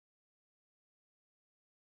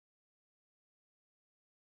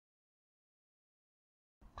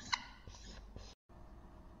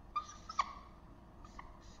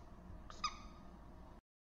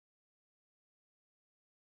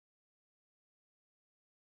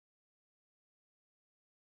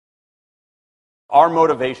our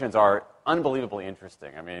motivations are unbelievably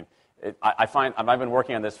interesting. I mean, I've been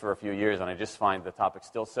working on this for a few years, and I just find the topic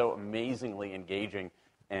still so amazingly engaging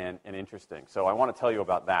and interesting. So I want to tell you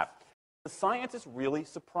about that. The science is really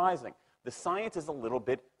surprising. The science is a little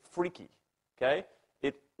bit freaky, okay?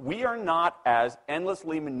 We are not as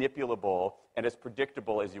endlessly manipulable and as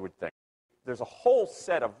predictable as you would think. There's a whole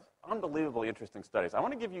set of unbelievably interesting studies. I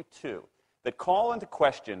want to give you two that call into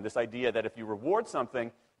question this idea that if you reward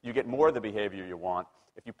something, you get more of the behavior you want.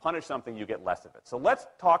 If you punish something, you get less of it. So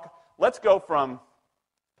let's go from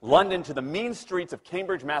London to the mean streets of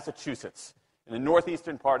Cambridge, Massachusetts, in the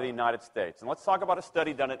northeastern part of the United States. And let's talk about a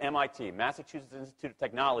study done at MIT, Massachusetts Institute of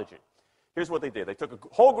Technology. Here's what they did. They took a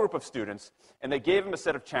whole group of students, and they gave them a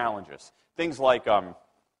set of challenges. Things like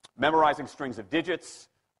memorizing strings of digits,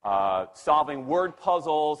 solving word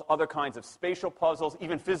puzzles, other kinds of spatial puzzles,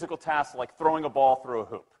 even physical tasks like throwing a ball through a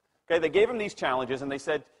hoop. Okay, they gave them these challenges, and they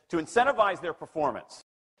said to incentivize their performance,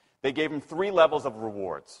 they gave them 3 levels of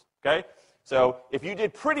rewards. Okay? So if you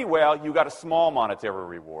did pretty well, you got a small monetary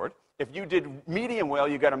reward. If you did medium well,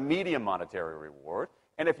 you got a medium monetary reward.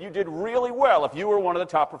 And if you did really well, if you were one of the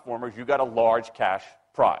top performers, you got a large cash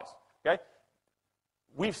prize. Okay?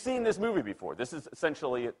 We've seen this movie before. This is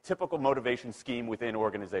essentially a typical motivation scheme within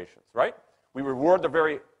organizations, right? We reward the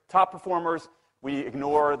very top performers, we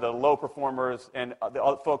ignore the low performers, and the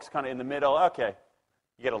other folks kind of in the middle. Okay,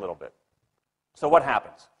 you get a little bit. So what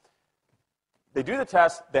happens? They do the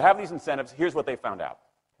test, they have these incentives. Here's what they found out.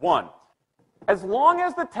 1, as long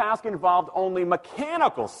as the task involved only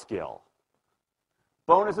mechanical skill,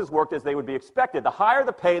 bonuses worked as they would be expected. The higher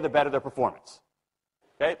the pay, the better the performance.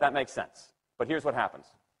 Okay, that makes sense. But here's what happens.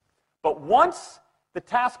 But once the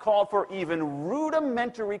task called for even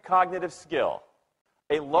rudimentary cognitive skill,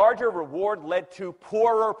 a larger reward led to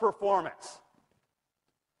poorer performance.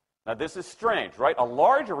 Now, this is strange, right? A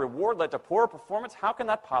larger reward led to poorer performance? How can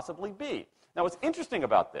that possibly be? Now, what's interesting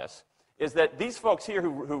about this is that these folks here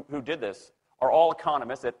who did this are all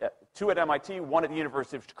economists, 2 at MIT, 1 at the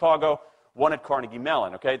University of Chicago, 1 at Carnegie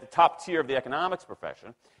Mellon, okay, the top tier of the economics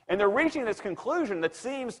profession. And they're reaching this conclusion that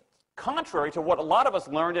seems contrary to what a lot of us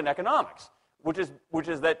learned in economics, which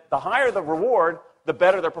is that the higher the reward, the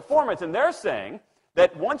better their performance. And they're saying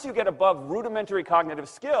that once you get above rudimentary cognitive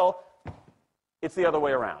skill, it's the other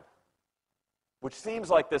way around. Which seems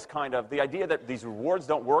like this kind of, the idea that these rewards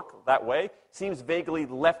don't work that way seems vaguely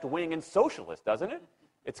left-wing and socialist, doesn't it?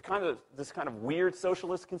 It's kind of this kind of weird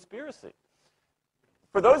socialist conspiracy.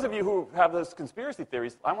 For those of you who have those conspiracy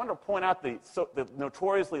theories, I want to point out the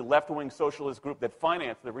notoriously left-wing socialist group that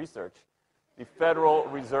financed the research, the Federal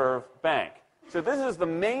Reserve Bank. So this is the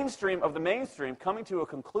mainstream of the mainstream coming to a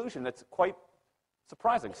conclusion that's quite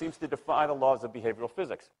surprising, seems to defy the laws of behavioral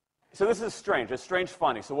physics. So this is strange. It's strange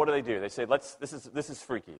finding. So what do? They say, this is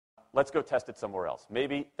freaky. Let's go test it somewhere else.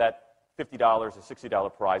 Maybe that $50 or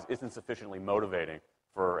 $60 prize isn't sufficiently motivating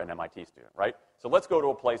for an MIT student, right? So let's go to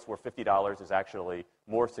a place where $50 is actually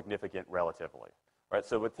more significant relatively. Right?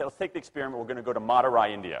 So let's take the experiment. We're going to go to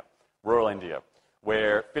Madurai, India, rural India,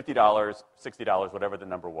 where $50, $60, whatever the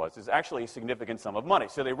number was, is actually a significant sum of money.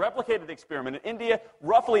 So they replicated the experiment in India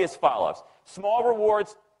roughly as follows. Small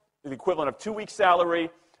rewards, the equivalent of 2 weeks' salary.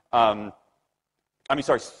 Small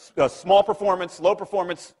performance, low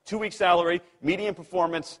performance, 2 weeks' salary. Medium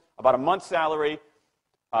performance, about a month's salary.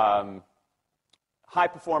 High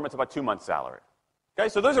performance, about 2 months' salary. Okay,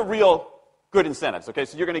 so those are real good incentives. Okay,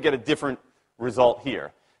 so you're going to get a different result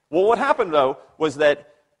here. Well, what happened, though, was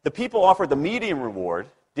that the people offered the medium reward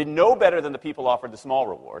did no better than the people offered the small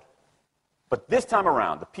reward. But this time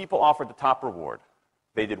around, the people offered the top reward.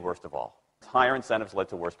 They did worst of all. Higher incentives led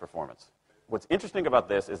to worse performance. What's interesting about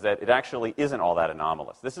this is that it actually isn't all that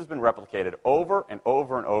anomalous. This has been replicated over and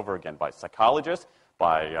over and over again by psychologists,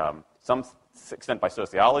 by some extent by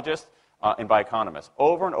sociologists, and by economists,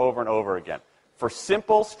 over and over and over again. For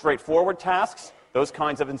simple, straightforward tasks, those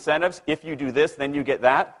kinds of incentives, if you do this, then you get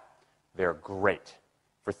that, they're great.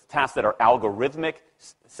 For tasks that are algorithmic,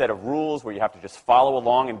 set of rules where you have to just follow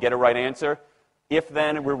along and get a right answer,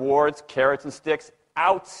 if-then rewards, carrots and sticks,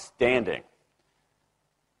 outstanding.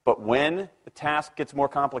 But when the task gets more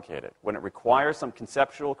complicated, when it requires some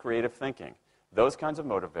conceptual, creative thinking, those kinds of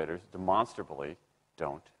motivators demonstrably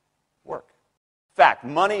don't work. In fact,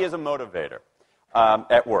 money is a motivator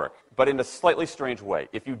at work, but in a slightly strange way.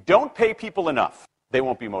 If you don't pay people enough, they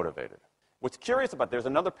won't be motivated. What's curious about, there's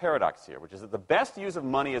another paradox here, which is that the best use of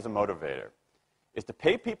money as a motivator is to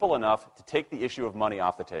pay people enough to take the issue of money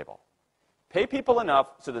off the table. Pay people enough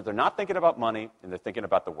so that they're not thinking about money and they're thinking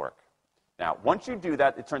about the work. Now, once you do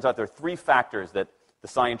that, it turns out there are 3 factors that the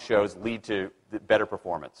science shows lead to better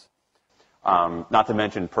performance, not to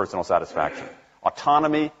mention personal satisfaction.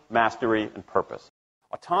 Autonomy, mastery, and purpose.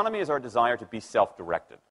 Autonomy is our desire to be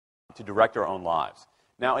self-directed, to direct our own lives.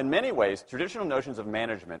 Now, in many ways, traditional notions of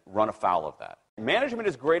management run afoul of that. Management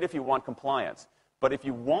is great if you want compliance, but if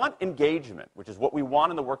you want engagement, which is what we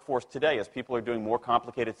want in the workforce today as people are doing more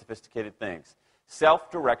complicated, sophisticated things,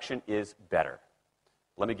 self-direction is better.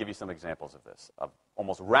 Let me give you some examples of this, of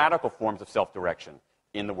almost radical forms of self-direction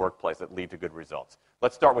in the workplace that lead to good results.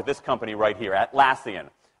 Let's start with this company right here, Atlassian,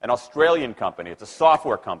 an Australian company. It's a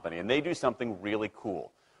software company, and they do something really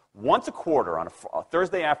cool. Once a quarter, on a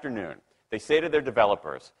Thursday afternoon, they say to their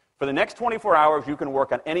developers, for the next 24 hours, you can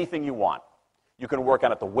work on anything you want. You can work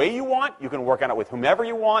on it the way you want. You can work on it with whomever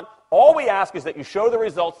you want. All we ask is that you show the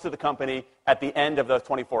results to the company at the end of those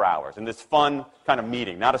 24 hours in this fun kind of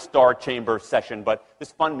meeting, not a star chamber session, but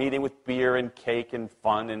this fun meeting with beer and cake and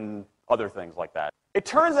fun and other things like that. It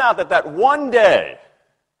turns out that that one day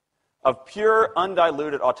of pure,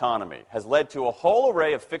 undiluted autonomy has led to a whole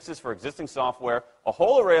array of fixes for existing software, a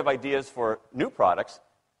whole array of ideas for new products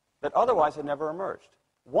that otherwise had never emerged.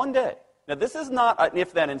 One day. Now, this is not an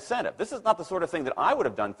if-then incentive. This is not the sort of thing that I would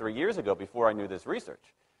have done 3 years ago before I knew this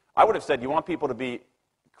research. I would have said, you want people to be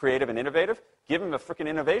creative and innovative? Give them a freaking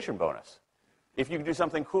innovation bonus. If you can do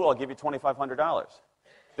something cool, I'll give you $2,500.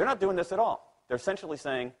 They're not doing this at all. They're essentially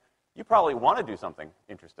saying, you probably want to do something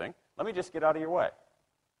interesting. Let me just get out of your way.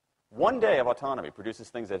 One day of autonomy produces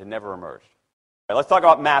things that had never emerged. All right, let's talk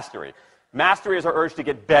about mastery. Mastery is our urge to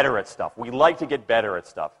get better at stuff. We like to get better at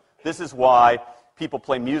stuff. This is why people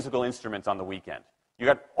play musical instruments on the weekend. You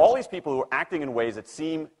got all these people who are acting in ways that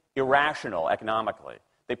seem irrational economically.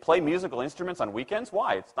 They play musical instruments on weekends.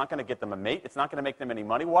 Why? It's not going to get them a mate. It's not going to make them any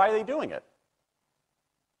money. Why are they doing it?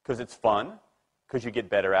 Because it's fun, because you get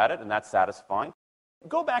better at it, and that's satisfying.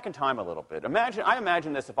 Go back in time a little bit. I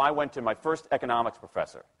imagine this if I went to my first economics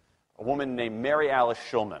professor, a woman named Mary Alice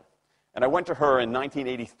Schulman, and I went to her in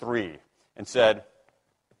 1983 and said,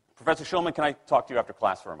 Professor Schulman, can I talk to you after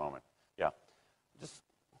class for a moment? Yeah.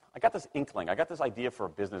 I got this inkling. I got this idea for a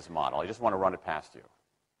business model. I just want to run it past you.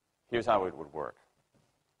 Here's how it would work.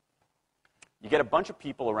 You get a bunch of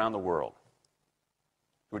people around the world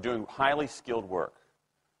who are doing highly skilled work,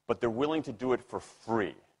 but they're willing to do it for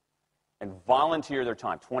free and volunteer their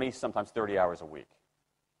time, 20, sometimes 30 hours a week.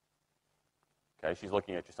 Okay, she's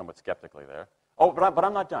looking at you somewhat skeptically there. Oh, but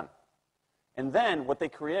I'm not done. And then what they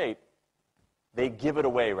create, they give it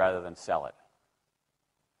away rather than sell it.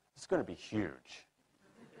 It's going to be huge.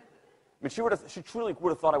 I mean, she truly would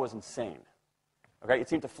have thought I was insane. Okay, it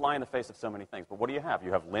seemed to fly in the face of so many things. But what do you have?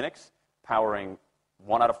 You have Linux powering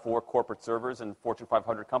 1 out of 4 corporate servers in Fortune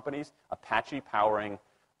 500 companies, Apache powering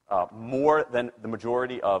more than the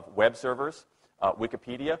majority of web servers,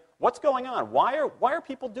 Wikipedia. What's going on? Why are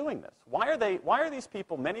people doing this? Why are these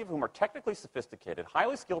people, many of whom are technically sophisticated,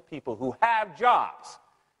 highly skilled people who have jobs?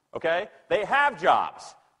 Okay, they have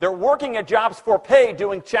jobs. They're working at jobs for pay,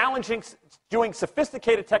 doing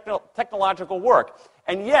sophisticated technological work.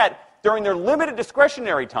 And yet, during their limited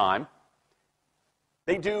discretionary time,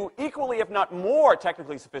 they do equally, if not more,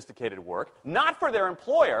 technically sophisticated work, not for their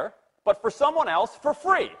employer, but for someone else for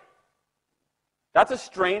free. That's a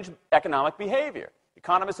strange economic behavior.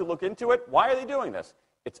 Economists who look into it, why are they doing this?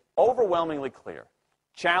 It's overwhelmingly clear.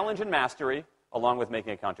 Challenge and mastery, along with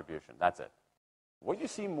making a contribution. That's it. What you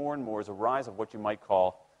see more and more is a rise of what you might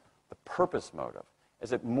call the purpose motive,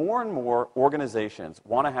 is that more and more organizations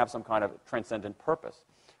want to have some kind of transcendent purpose,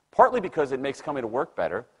 partly because it makes coming to work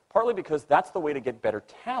better, partly because that's the way to get better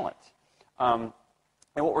talent.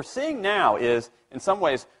 And what we're seeing now is, in some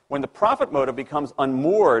ways, when the profit motive becomes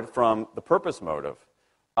unmoored from the purpose motive,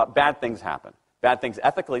 bad things happen. Bad things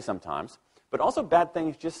ethically sometimes, but also bad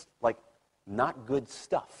things just like not good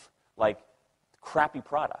stuff, like crappy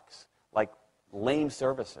products, like lame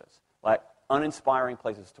services, like uninspiring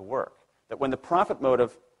places to work. That when the profit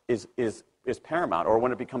motive is paramount, or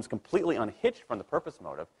when it becomes completely unhitched from the purpose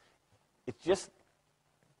motive, it's just,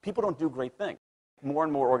 people don't do great things. More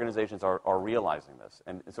and more organizations are realizing this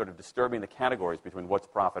and sort of disturbing the categories between what's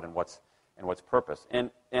profit and what's purpose.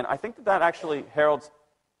 And I think that actually heralds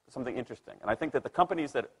something interesting. And I think that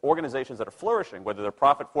the organizations that are flourishing, whether they're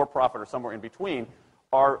profit, for profit, or somewhere in between,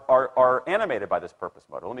 are animated by this purpose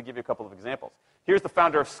motive. Let me give you a couple of examples. Here's the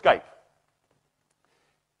founder of Skype.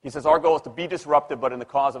 He says, our goal is to be disruptive, but in the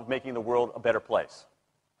cause of making the world a better place.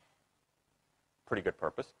 Pretty good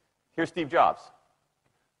purpose. Here's Steve Jobs.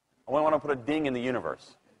 I want to put a ding in the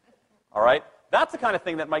universe. All right? That's the kind of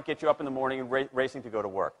thing that might get you up in the morning and racing to go to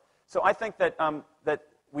work. So I think that, that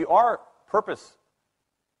we are purpose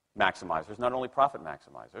maximizers, not only profit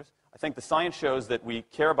maximizers. I think the science shows that we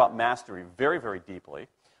care about mastery very, very deeply.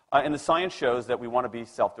 And the science shows that we want to be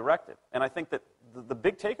self-directed. And I think that the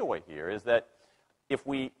big takeaway here is that if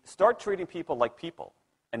we start treating people like people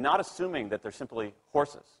and not assuming that they're simply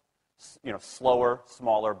horses, slower,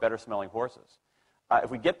 smaller, better-smelling horses, if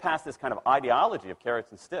we get past this kind of ideology of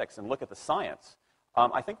carrots and sticks and look at the science,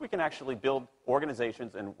 I think we can actually build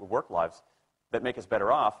organizations and work lives that make us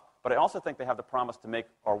better off, but I also think they have the promise to make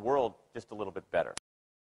our world just a little bit better.